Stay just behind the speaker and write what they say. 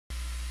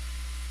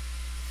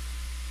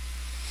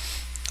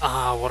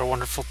Ah, what a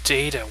wonderful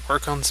day to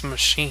work on some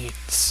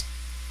machines.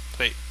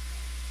 Wait,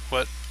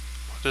 what?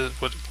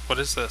 What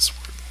is this?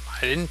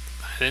 I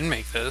didn't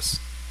make this.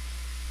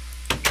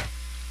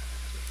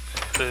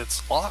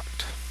 It's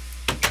locked.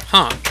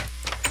 Huh.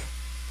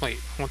 Wait,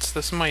 what's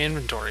this in my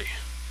inventory?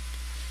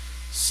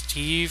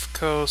 Steve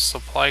Co.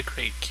 supply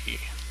crate key.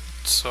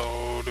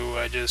 So do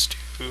I just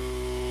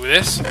do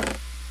this?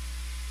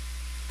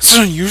 Is it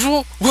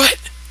unusual?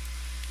 What?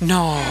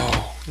 No.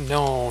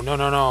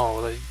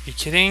 Are you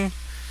kidding?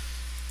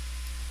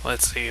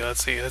 Let's see.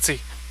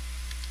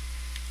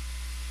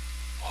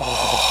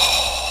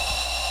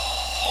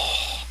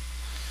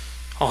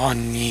 Oh,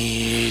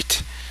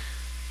 neat.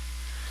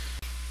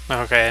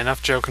 Okay,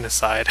 enough joking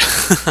aside.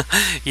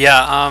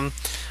 Yeah,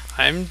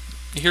 I'm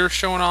here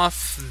showing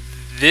off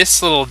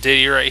this little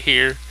ditty right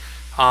here.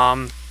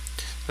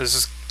 This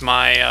is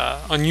my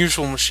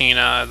unusual machine.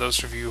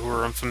 Those of you who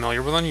are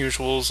unfamiliar with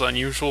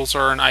unusuals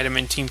are an item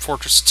in Team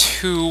Fortress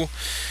 2,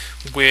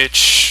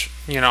 which,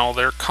 you know,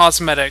 they're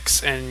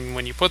cosmetics, and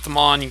when you put them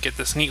on, you get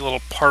this neat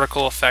little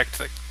particle effect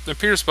that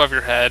appears above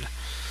your head.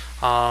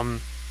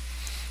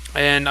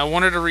 And I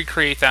wanted to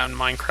recreate that in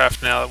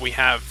Minecraft now that we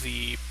have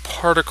the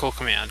particle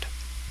command.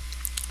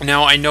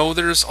 Now, I know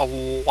there's a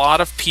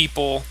lot of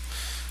people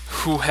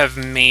who have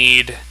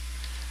made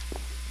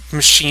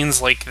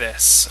machines like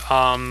this.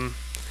 And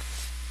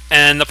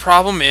the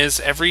problem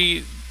is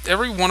every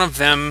one of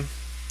them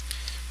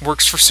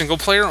works for single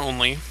player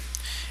only,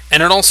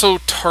 and it also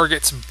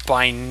targets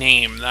by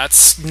name.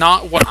 That's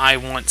not what I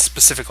want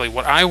specifically.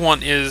 What I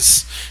want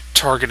is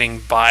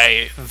targeting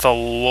by the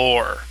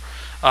lore.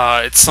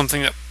 It's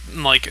something that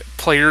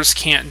players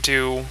can't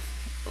do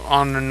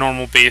on a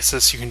normal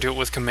basis. You can do it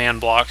with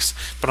command blocks,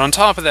 but on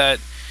top of that,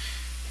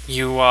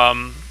 you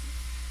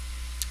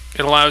it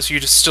allows you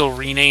to still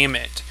rename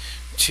it,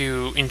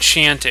 to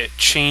enchant it,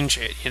 change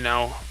it, you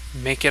know,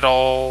 make it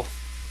all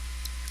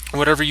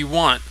whatever you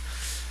want.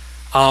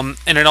 And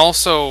it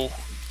also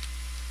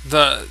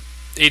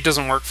it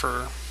doesn't work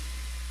for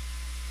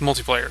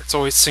multiplayer. It's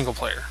always single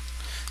player.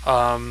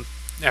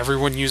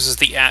 Everyone uses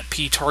the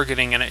 @p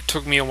targeting, and it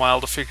took me a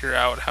while to figure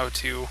out how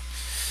to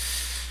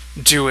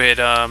do it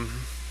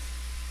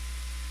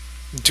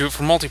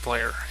for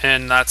multiplayer,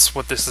 and that's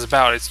what this is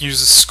about. It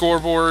uses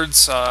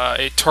scoreboards,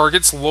 it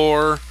targets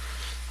lore.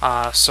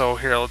 So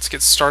here, let's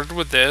get started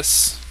with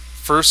this.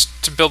 First,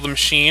 to build the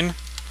machine,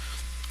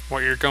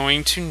 what you're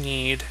going to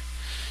need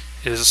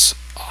is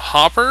a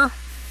hopper,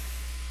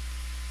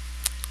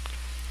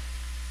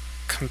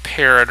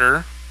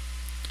 comparator,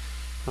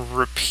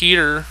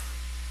 repeater,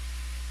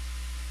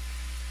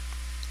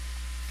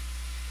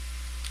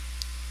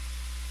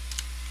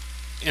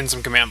 and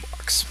some command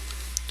blocks.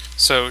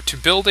 So to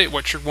build it,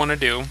 what you want to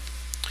do,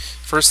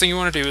 first thing you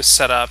want to do is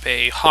set up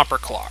a hopper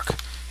clock.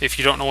 If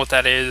you don't know what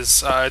that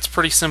is, it's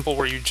pretty simple,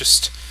 where you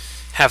just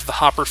have the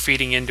hopper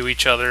feeding into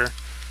each other,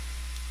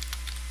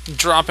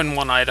 drop in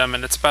one item,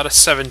 and it's about a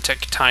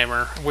 7-tick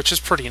timer, which is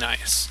pretty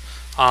nice.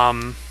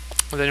 Then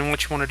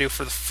what you want to do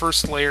for the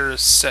first layer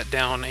is set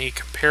down a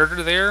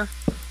comparator there,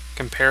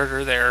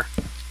 comparator there,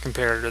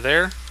 comparator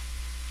there.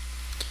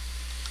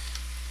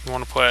 You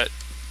want to put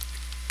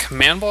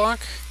command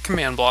block,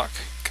 command block,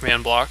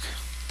 command block,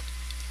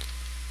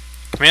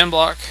 command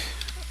block,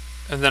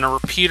 and then a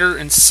repeater,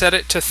 and set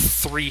it to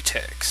 3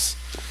 ticks.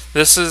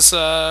 This is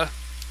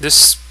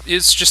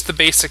just the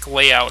basic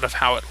layout of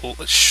how it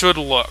should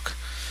look.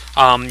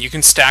 You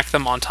can stack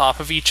them on top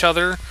of each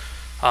other,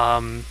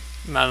 and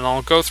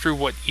I'll go through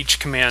what each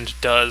command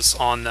does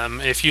on them.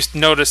 If you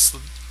notice,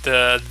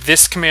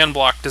 this command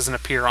block doesn't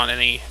appear on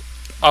any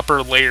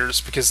upper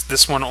layers because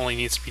this one only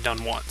needs to be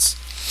done once.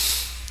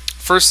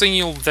 First thing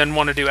you'll then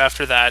want to do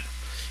after that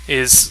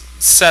is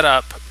set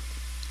up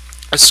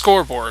a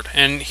scoreboard,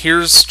 and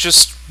here's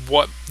just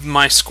what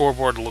my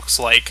scoreboard looks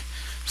like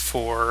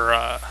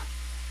for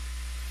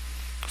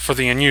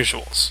the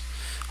unusuals.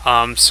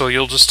 So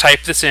you'll just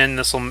type this in.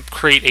 This will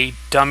create a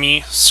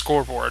dummy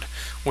scoreboard,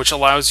 which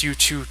allows you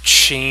to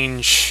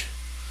change.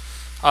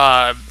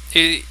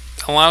 It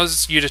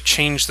allows you to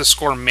change the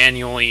score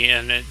manually,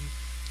 and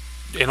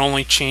it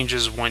only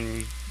changes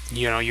when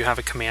you have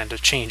a command to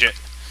change it.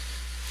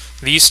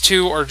 These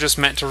two are just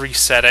meant to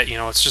reset it.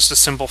 It's just a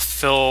simple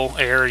fill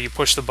error. You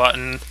push the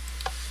button,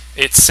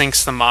 it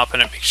syncs them up,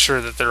 and it makes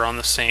sure that they're on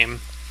the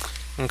same.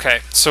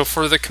 Okay, so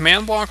for the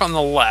command block on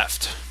the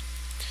left,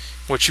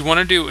 what you want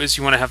to do is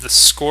you want to have the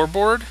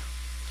scoreboard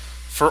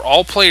for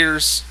all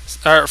players.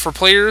 For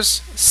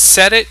players,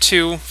 set it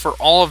to, for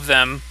all of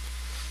them,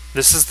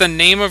 this is the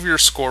name of your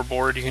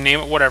scoreboard, you can name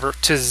it whatever,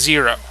 to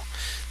 0.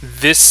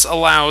 This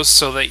allows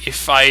so that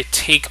if I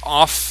take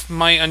off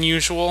my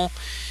unusual,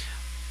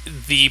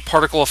 the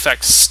particle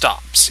effect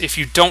stops. If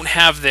you don't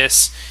have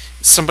this,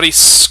 somebody's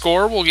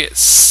score will get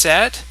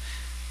set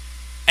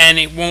and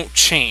it won't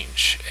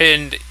change,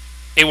 and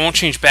it won't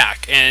change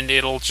back, and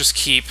it'll just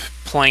keep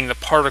playing the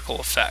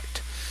particle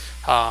effect.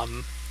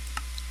 Then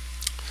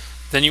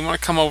you want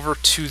to come over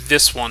to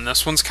this one.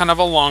 This one's kind of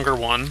a longer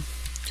one.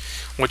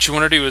 What you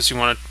want to do is you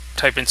want to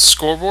type in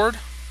scoreboard,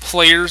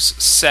 players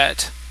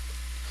set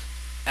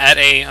add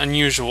a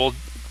unusual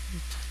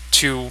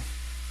to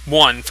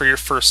 1 for your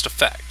first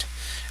effect,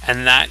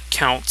 and that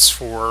counts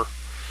for,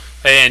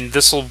 and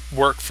this will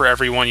work for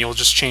everyone. You'll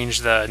just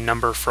change the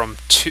number from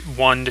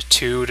 1 to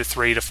 2 to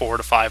 3 to 4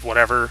 to 5,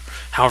 whatever,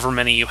 however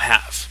many you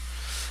have.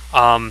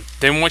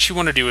 Then what you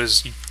want to do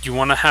is you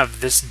want to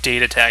have this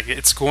data tag.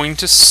 It's going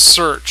to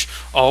search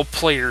all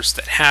players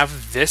that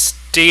have this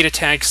data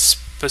tag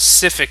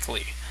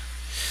specifically.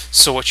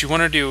 So what you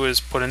want to do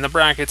is put in the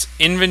brackets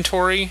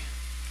inventory,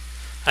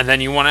 and then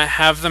you want to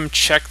have them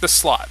check the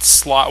slot.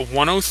 Slot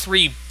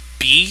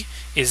 103B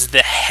is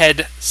the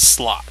head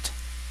slot.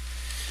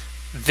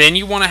 Then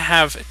you want to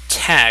have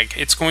tag.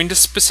 It's going to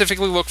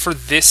specifically look for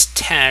this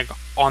tag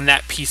on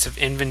that piece of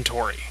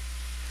inventory.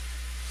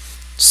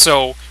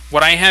 So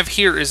what I have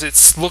here is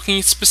it's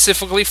looking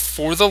specifically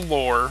for the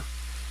lore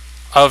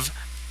of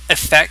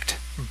effect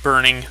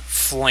burning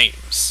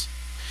flames.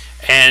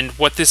 And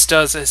what this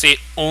does is it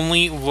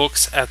only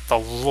looks at the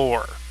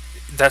lore.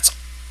 That's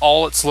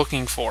all it's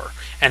looking for.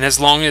 And as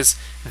long as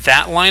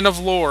that line of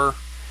lore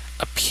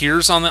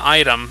appears on the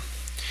item,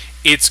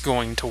 it's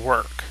going to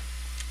work.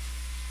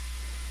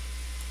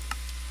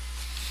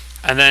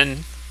 And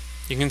then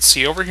you can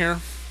see over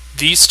here,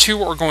 these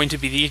two are going to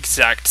be the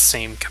exact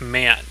same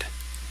command.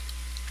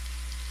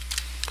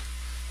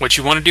 What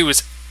you want to do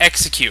is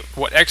execute.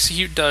 What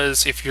execute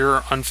does, if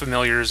you're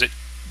unfamiliar, is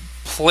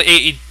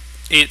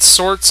it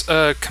sorts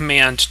a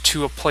command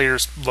to a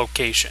player's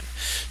location.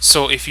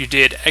 So if you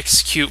did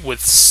execute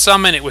with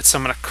summon, it would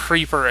summon a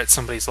creeper at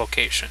somebody's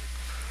location.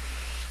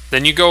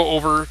 Then you go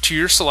over to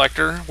your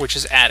selector, which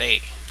is add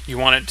a. You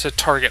want it to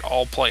target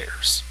all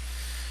players,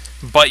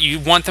 but you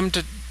want them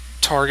to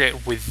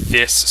target with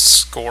this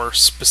score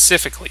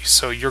specifically.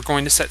 So you're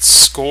going to set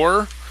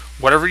score,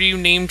 whatever you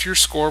named your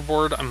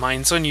scoreboard.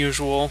 Mine's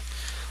unusual.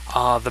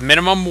 The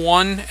minimum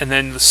 1, and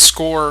then the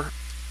score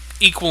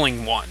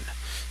equaling 1.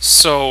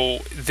 So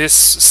this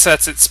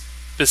sets it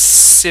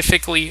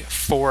specifically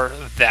for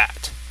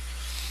that.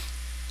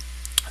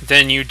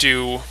 Then you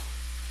do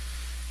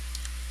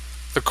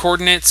the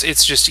coordinates.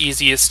 It's just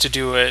easiest to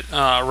do it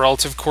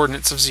relative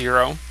coordinates of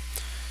 0.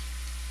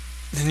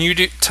 Then you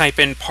type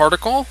in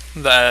particle.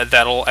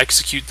 That'll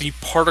execute the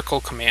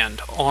particle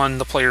command on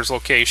the player's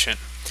location.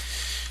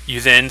 You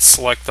then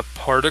select the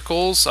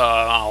particles.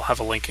 I'll have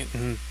a link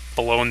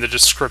below in the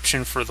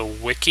description for the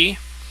wiki.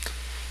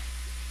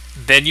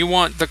 Then you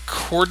want the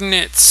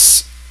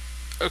coordinates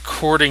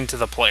according to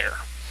the player.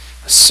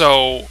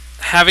 So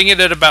having it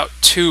at about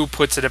 2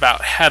 puts it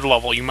about head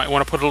level. You might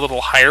want to put it a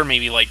little higher,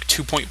 maybe like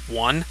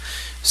 2.1,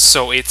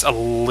 so it's a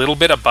little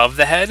bit above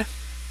the head.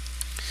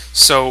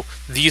 So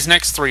these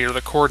next 3 are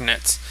the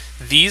coordinates.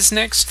 These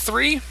next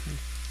 3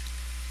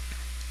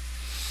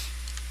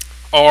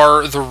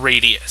 are the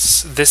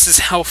radius. This is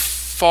how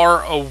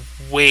far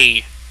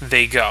away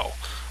they go.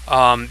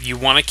 You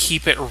want to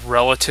keep it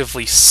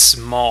relatively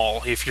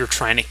small if you're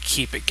trying to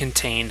keep it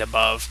contained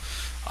above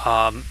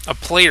a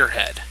player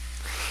head,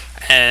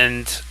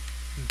 and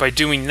by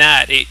doing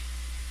that, it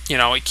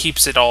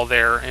keeps it all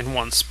there in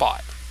one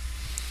spot.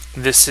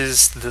 This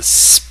is the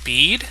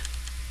speed.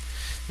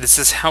 This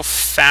is how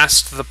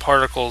fast the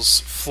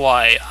particles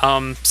fly.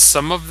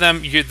 Some of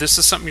them, this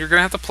is something you're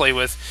gonna have to play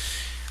with.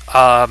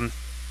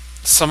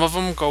 Some of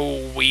them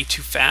go way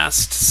too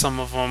fast, some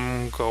of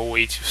them go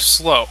way too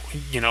slow.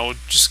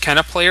 Just kind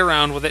of play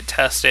around with it,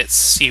 test it,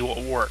 see what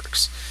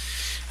works.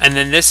 And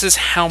then this is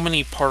how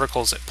many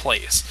particles it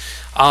plays.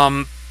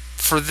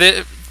 For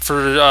the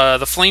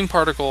flame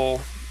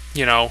particle,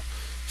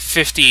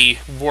 50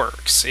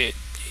 works. It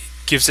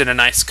gives it a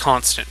nice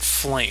constant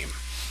flame.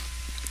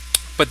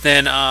 But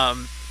then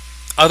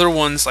other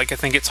ones, like I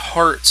think it's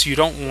hearts, you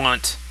don't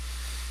want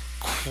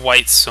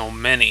quite so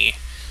many.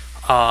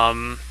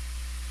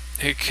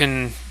 It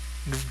can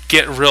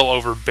get real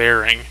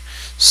overbearing.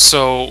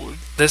 So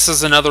this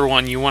is another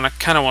one you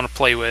kind of want to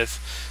play with.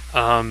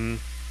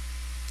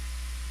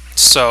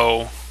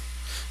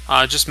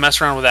 Just mess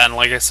around with that. And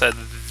like I said,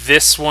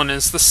 this one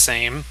is the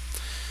same.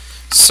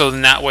 So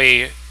then that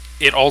way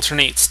it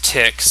alternates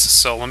ticks.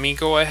 So let me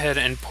go ahead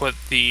and put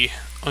the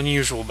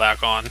unusual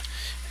back on.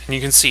 And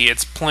you can see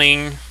it's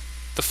playing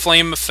the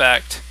flame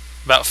effect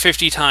about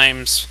 50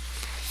 times.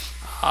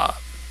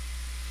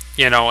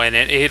 And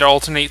it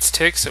alternates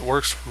ticks. It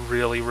works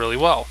really, really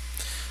well.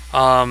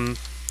 I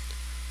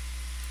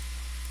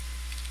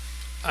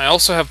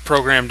also have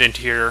programmed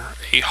into here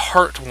a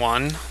heart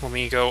one. Let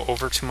me go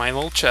over to my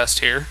little chest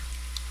here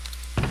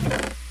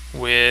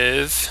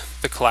with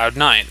the Cloud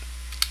 9.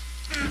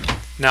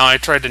 Now I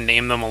tried to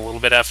name them a little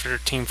bit after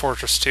Team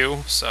Fortress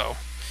 2,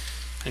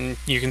 and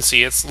you can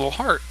see it's little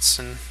hearts,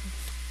 and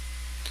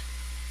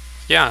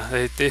yeah,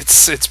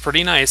 it's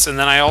pretty nice. And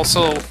then I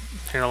also,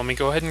 here, let me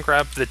go ahead and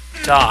grab the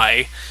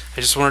die.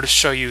 I just wanted to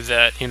show you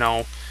that,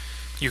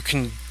 you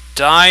can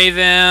die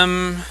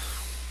them,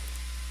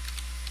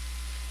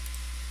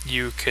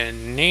 you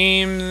can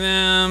name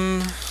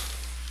them,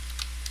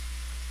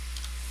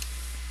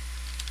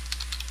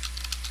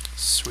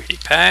 sweetie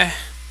pie,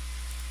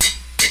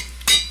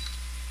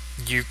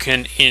 you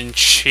can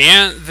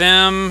enchant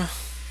them,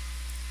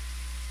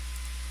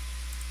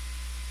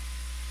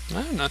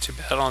 Not too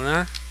bad on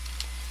there.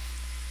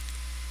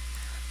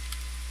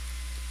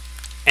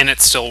 And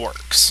it still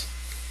works.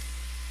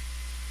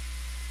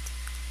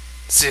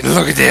 See,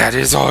 look at that,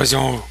 it's always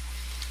on.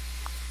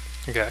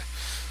 Okay.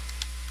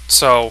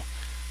 So,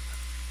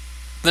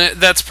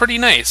 that's pretty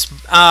nice.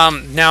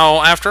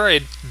 Now, after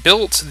I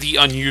built the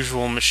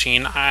unusual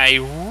machine, I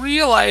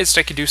realized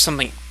I could do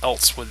something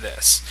else with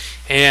this.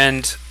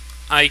 And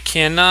I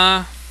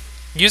can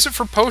use it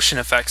for potion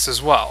effects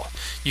as well.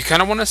 You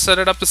kind of want to set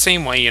it up the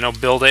same way,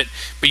 build it,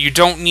 but you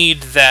don't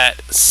need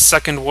that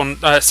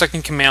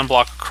second command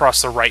block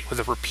across the right with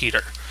a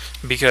repeater,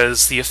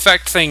 because the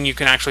effect thing you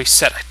can actually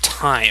set a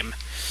time.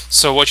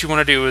 So what you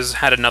want to do is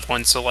add another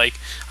one. So like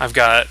I've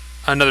got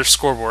another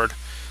scoreboard.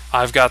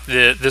 I've got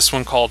this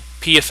one called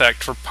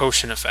peffect for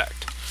potion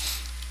effect.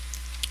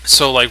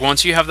 So like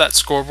once you have that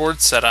scoreboard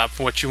set up,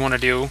 what you want to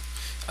do,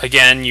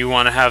 again, you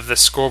want to have the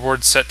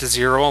scoreboard set to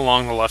 0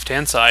 along the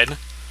left-hand side.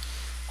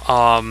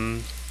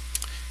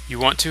 You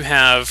want to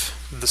have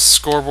the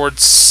scoreboard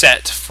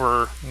set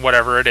for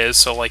whatever it is.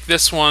 So like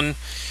this one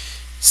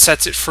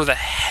sets it for the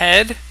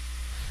head,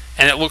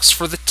 and it looks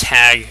for the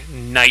tag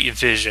night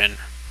vision,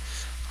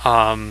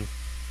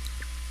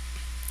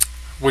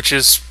 which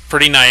is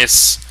pretty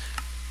nice.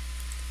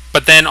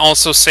 But then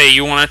also say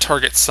you want to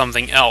target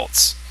something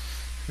else.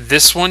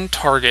 This one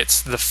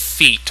targets the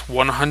feet.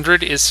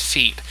 100 is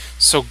feet.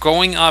 So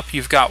going up,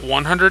 you've got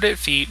 100 at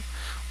feet,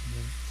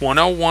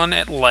 101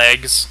 at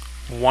legs,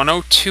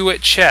 102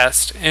 at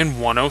chest,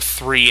 and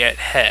 103 at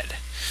head.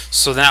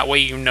 So that way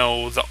you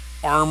know the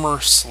armor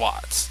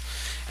slots.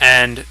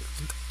 And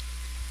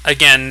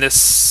again,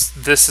 this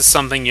is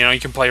something you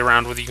can play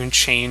around with. You can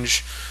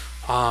change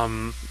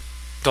the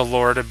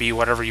lore to be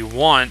whatever you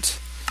want,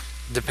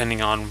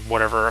 depending on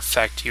whatever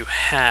effect you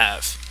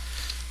have.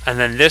 And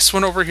then this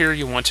one over here,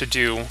 you want to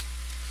do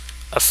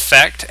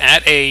effect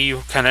at A.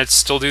 You kind of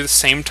still do the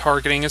same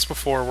targeting as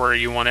before, where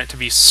you want it to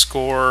be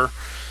score,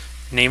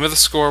 name of the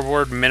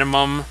scoreboard,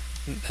 minimum,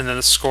 and then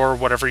the score,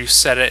 whatever you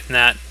set it in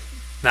that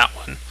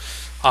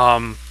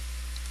one.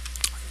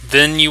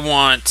 Then you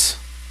want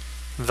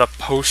the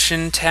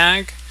potion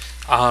tag.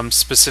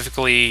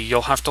 Specifically,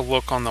 you'll have to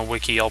look on the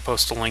wiki. I'll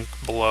post a link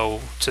below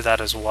to that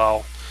as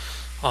well.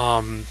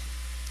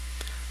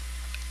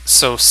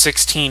 So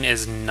 16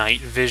 is night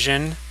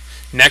vision.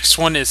 Next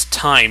one is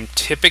time.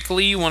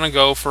 Typically you want to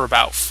go for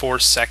about 4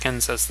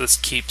 seconds as this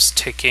keeps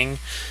ticking,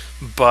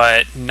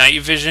 but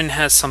night vision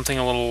has something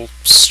a little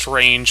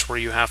strange where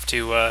you have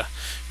to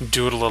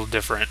do it a little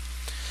different.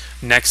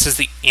 Next is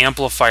the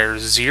amplifier.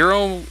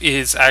 0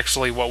 is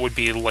actually what would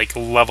be like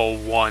level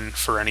 1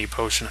 for any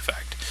potion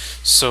effect.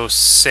 So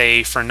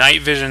say for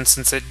night vision,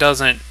 since it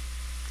doesn't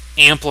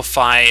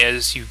amplify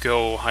as you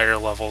go higher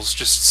levels,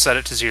 just set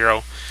it to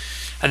 0.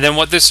 And then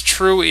what this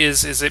true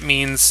is it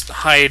means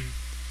hide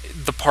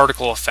the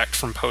particle effect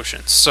from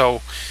potions.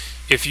 So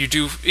if you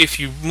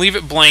leave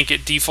it blank,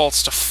 it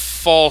defaults to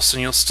false,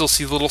 and you'll still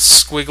see little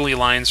squiggly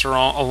lines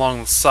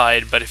along the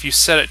side. But if you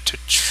set it to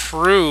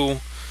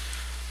true,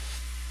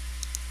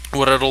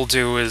 what it'll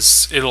do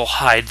is it'll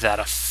hide that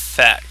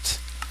effect.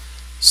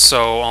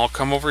 So I'll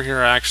come over here.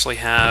 I actually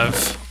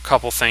have a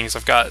couple things.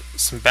 I've got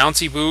some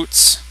bouncy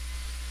boots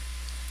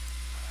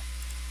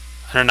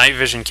and a night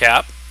vision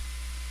cap.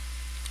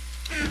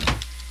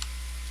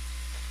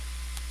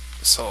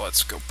 So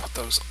let's go put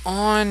those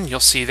on. You'll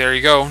see, there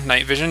you go,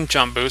 night vision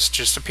jump boost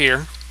just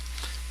appear.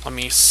 Let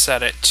me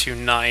set it to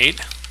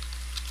night.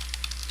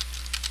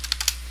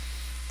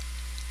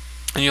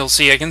 And you'll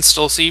see I can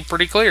still see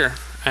pretty clear.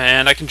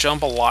 And I can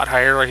jump a lot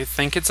higher. I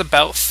think it's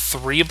about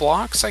 3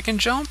 blocks I can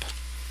jump.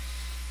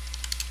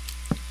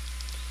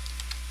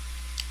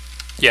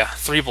 Yeah,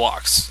 3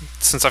 blocks,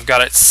 since I've got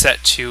it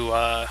set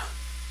to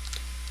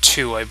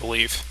 2, I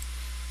believe.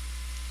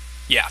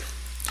 Yeah.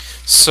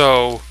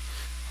 So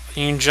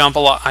you can jump a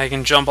lot. I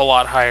can jump a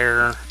lot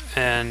higher,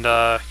 and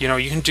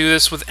you can do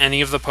this with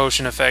any of the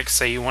potion effects.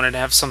 Say you wanted to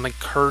have something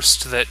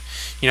cursed that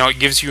it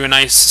gives you a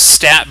nice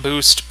stat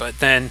boost, but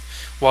then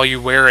while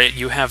you wear it,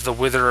 you have the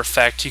wither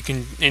effect. You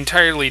can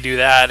entirely do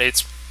that.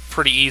 It's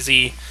pretty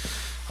easy.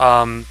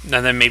 And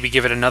then maybe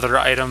give it another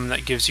item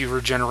that gives you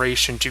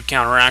regeneration to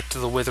counteract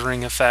the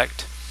withering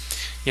effect.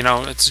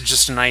 It's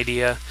just an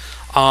idea.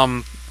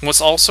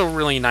 What's also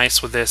really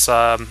nice with this,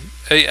 when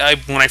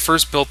I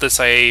first built this,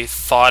 I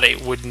thought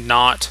it would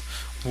not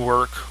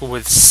work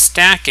with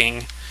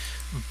stacking,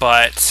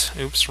 but,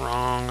 oops,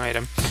 wrong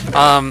item.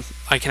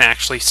 I can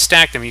actually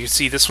stack them. You can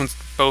see this one's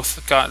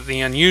both got the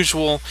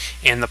unusual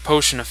and the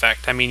potion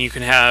effect. I mean, you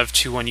can have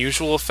 2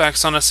 unusual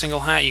effects on a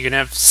single hat. You can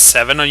have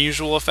 7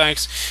 unusual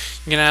effects.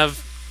 You can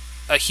have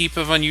a heap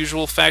of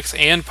unusual effects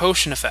and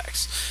potion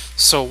effects.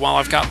 So while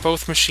I've got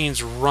both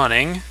machines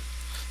running,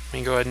 let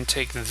me go ahead and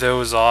take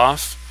those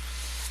off.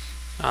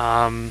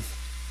 Let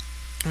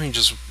me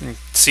just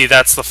see,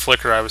 that's the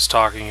flicker I was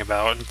talking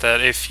about.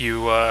 That if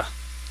you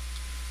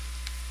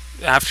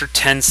after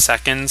 10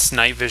 seconds,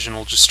 night vision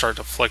will just start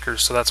to flicker.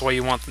 So that's why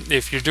you want,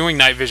 if you're doing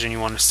night vision, you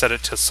want to set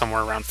it to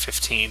somewhere around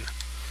 15.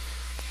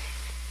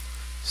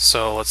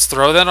 So let's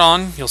throw that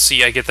on. You'll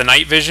see I get the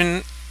night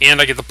vision and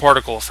I get the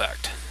particle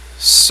effect.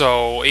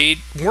 So it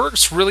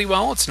works really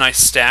well. It's a nice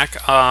stack.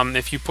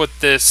 If you put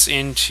this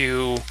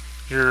into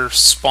your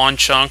spawn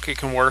chunk, it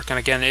can work, and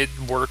again, it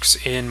works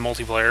in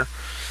multiplayer.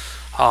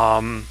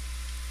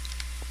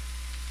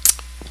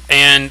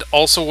 And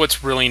also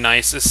what's really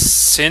nice is,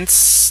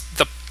 since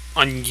the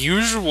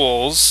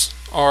unusuals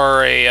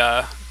are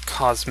a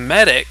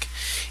cosmetic,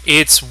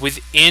 it's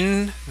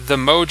within the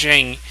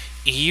Mojang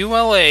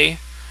EULA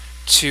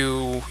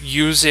to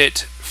use it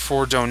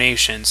for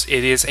donations.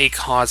 It is a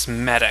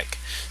cosmetic.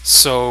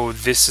 So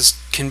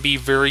this can be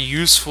very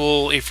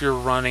useful if you're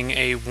running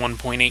a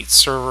 1.8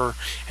 server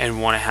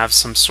and want to have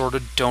some sort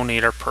of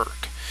donator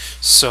perk.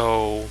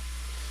 So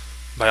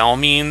by all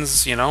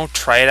means, you know,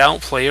 try it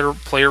out, play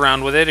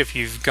around with it. If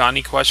you've got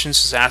any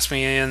questions, just ask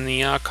me in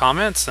the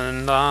comments,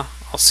 and I'll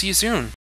see you soon.